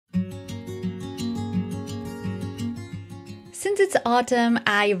Since it's autumn,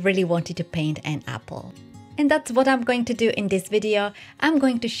 I really wanted to paint an apple. And that's what I'm going to do in this video. I'm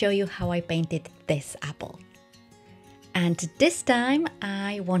going to show you how I painted this apple. And this time,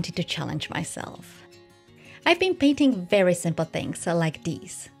 I wanted to challenge myself. I've been painting very simple things like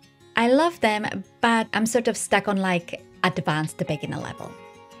these. I love them, but I'm sort of stuck on like advanced beginner level.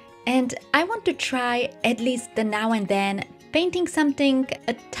 And I want to try, at least now and then, painting something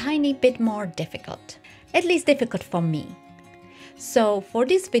a tiny bit more difficult. At least difficult for me. So for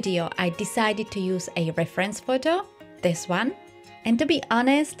this video, I decided to use a reference photo, this one. And to be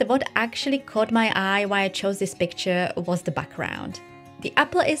honest, what actually caught my eye while I chose this picture was the background. The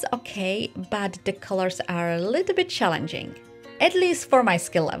apple is okay, but the colors are a little bit challenging. At least for my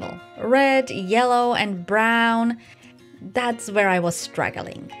skill level. Red, yellow and brown, that's where I was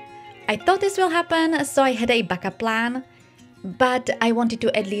struggling. I thought this will happen, so I had a backup plan, but I wanted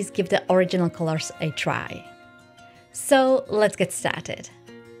to at least give the original colors a try. So let's get started.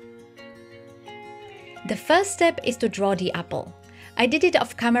 The first step is to draw the apple. I did it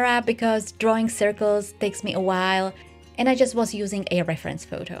off camera because drawing circles takes me a while and I just was using a reference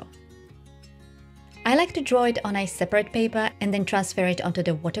photo. I like to draw it on a separate paper and then transfer it onto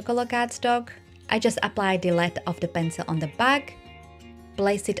the watercolor cardstock. I just apply the lead of the pencil on the back,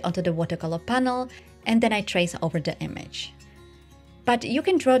 place it onto the watercolor panel, and then I trace over the image. But you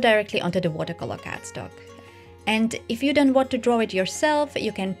can draw directly onto the watercolor cardstock. And if you don't want to draw it yourself,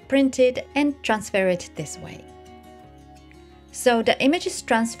 you can print it and transfer it this way. So the image is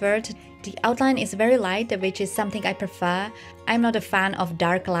transferred, the outline is very light, which is something I prefer. I'm not a fan of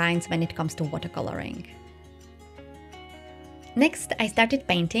dark lines when it comes to watercoloring. Next, I started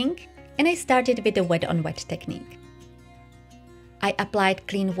painting, and I started with the wet on wet technique. I applied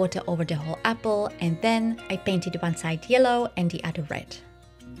clean water over the whole apple, and then I painted one side yellow and the other red.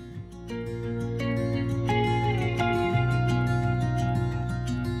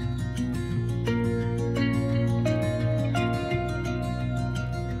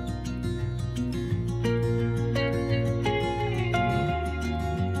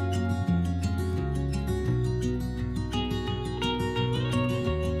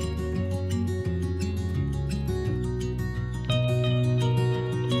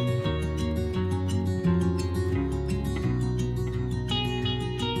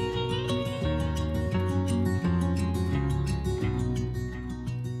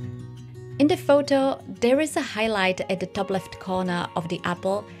 In the photo, there is a highlight at the top left corner of the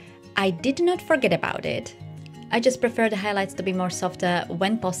apple. I did not forget about it. I just prefer the highlights to be more softer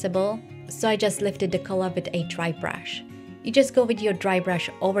when possible, so I just lifted the color with a dry brush. You just go with your dry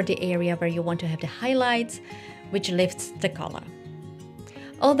brush over the area where you want to have the highlights, which lifts the color.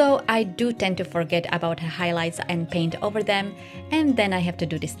 Although I do tend to forget about the highlights and paint over them, and then I have to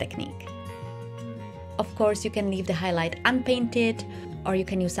do this technique. Of course, you can leave the highlight unpainted, or you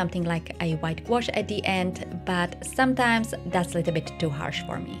can use something like a white gouache at the end, but sometimes that's a little bit too harsh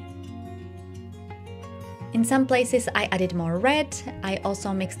for me. In some places I added more red, I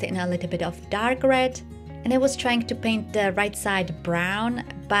also mixed in a little bit of dark red, and I was trying to paint the right side brown,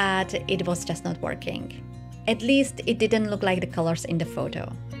 but it was just not working. At least it didn't look like the colors in the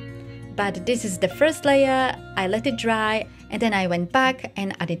photo. But this is the first layer, I let it dry, and then I went back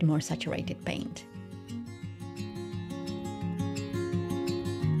and added more saturated paint.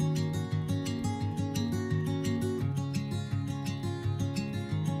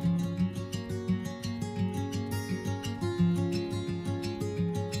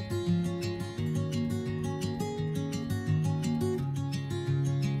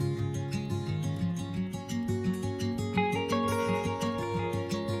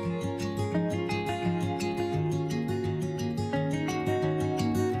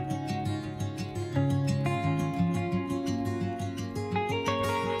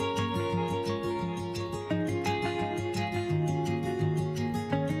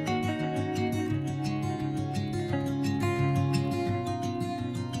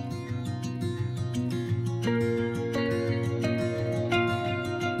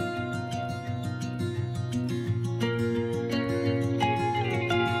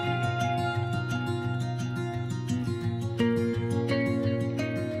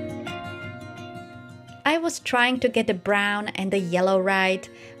 I was trying to get the brown and the yellow right,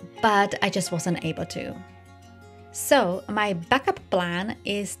 but I just wasn't able to. So my backup plan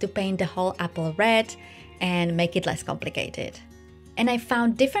is to paint the whole apple red and make it less complicated. And I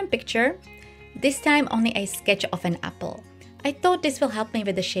found different picture, this time only a sketch of an apple. I thought this will help me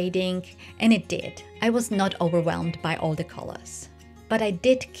with the shading, and it did. I was not overwhelmed by all the colors. But I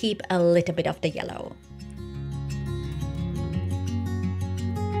did keep a little bit of the yellow.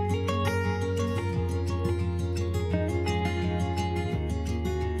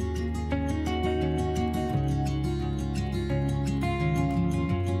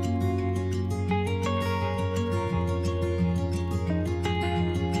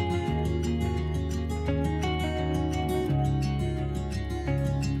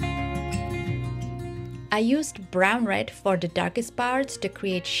 I used brown red for the darkest parts to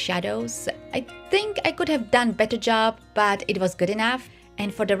create shadows. I think I could have done a better job, but it was good enough.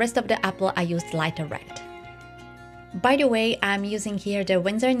 And for the rest of the apple, I used lighter red. By the way, I'm using here the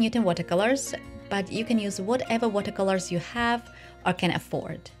Winsor & Newton watercolors, but you can use whatever watercolors you have or can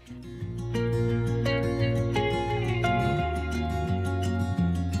afford.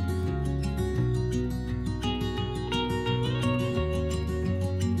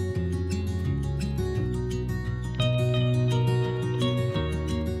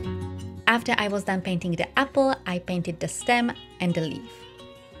 After I was done painting the apple, I painted the stem and the leaf.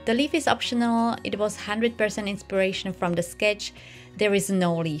 The leaf is optional, it was 100% inspiration from the sketch, there is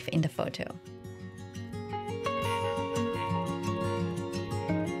no leaf in the photo.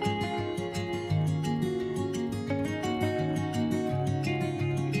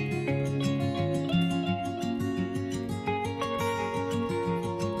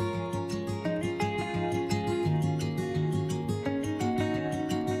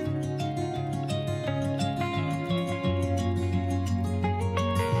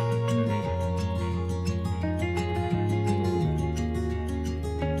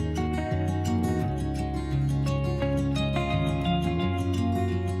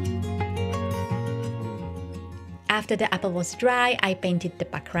 After the apple was dry, I painted the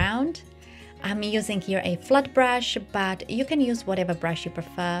background. I'm using here a flat brush, but you can use whatever brush you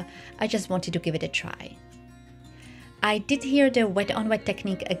prefer. I just wanted to give it a try. I did here the wet on wet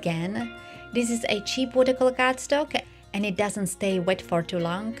technique again. This is a cheap watercolor cardstock and it doesn't stay wet for too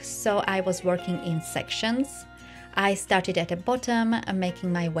long, so I was working in sections. I started at the bottom,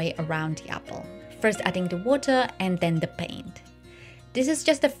 making my way around the apple. First adding the water and then the paint. This is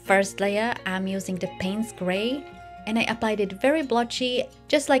just the first layer. I'm using the Payne's Gray and I applied it very blotchy,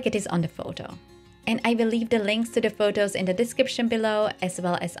 just like it is on the photo. And I will leave the links to the photos in the description below, as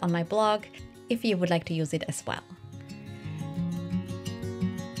well as on my blog, if you would like to use it as well.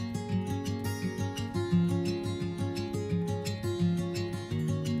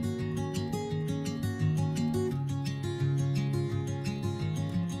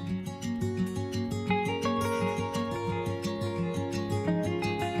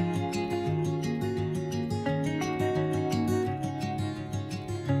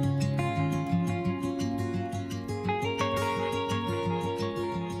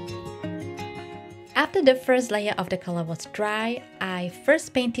 After the first layer of the color was dry, I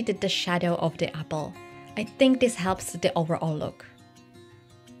first painted the shadow of the apple. I think this helps the overall look.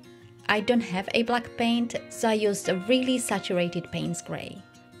 I don't have a black paint, so I used a really saturated Payne's Gray.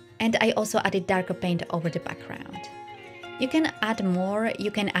 And I also added darker paint over the background. You can add more,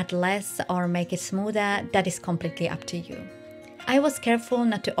 you can add less or make it smoother, that is completely up to you. I was careful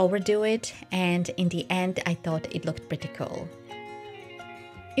not to overdo it, and in the end I thought it looked pretty cool.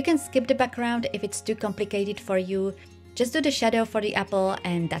 You can skip the background if it's too complicated for you, just do the shadow for the apple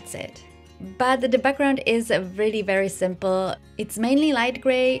and that's it. But the background is really very simple, it's mainly light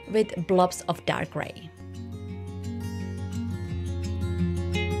gray with blobs of dark gray.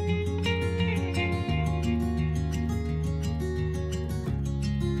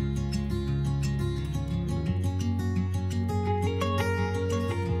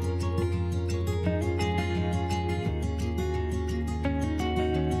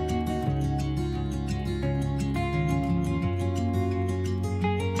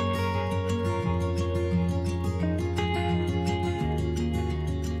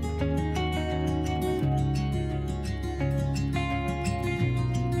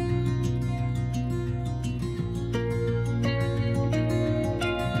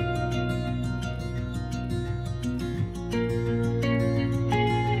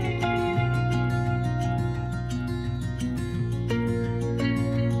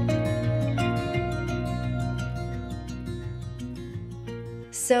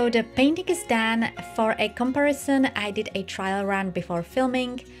 So the painting is done. For a comparison, I did a trial run before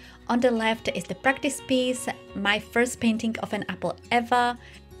filming. On the left is the practice piece, my first painting of an apple ever,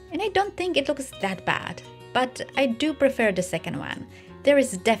 and I don't think it looks that bad, but I do prefer the second one. There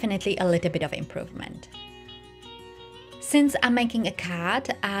is definitely a little bit of improvement. Since I'm making a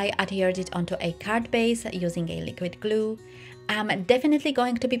card, I adhered it onto a card base using a liquid glue. I'm definitely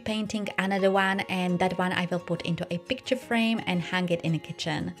going to be painting another one, and that one I will put into a picture frame and hang it in the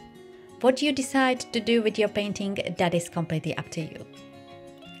kitchen. What you decide to do with your painting, that is completely up to you.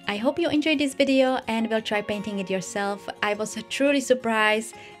 I hope you enjoyed this video and will try painting it yourself. I was truly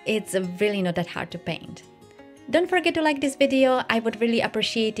surprised, it's really not that hard to paint. Don't forget to like this video, I would really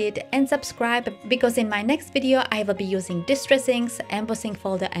appreciate it, and subscribe, because in my next video I will be using distressings, embossing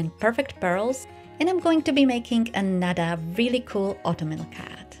folder and perfect pearls, and I'm going to be making another really cool autumnal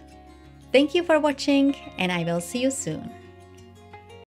card. Thank you for watching, and I will see you soon.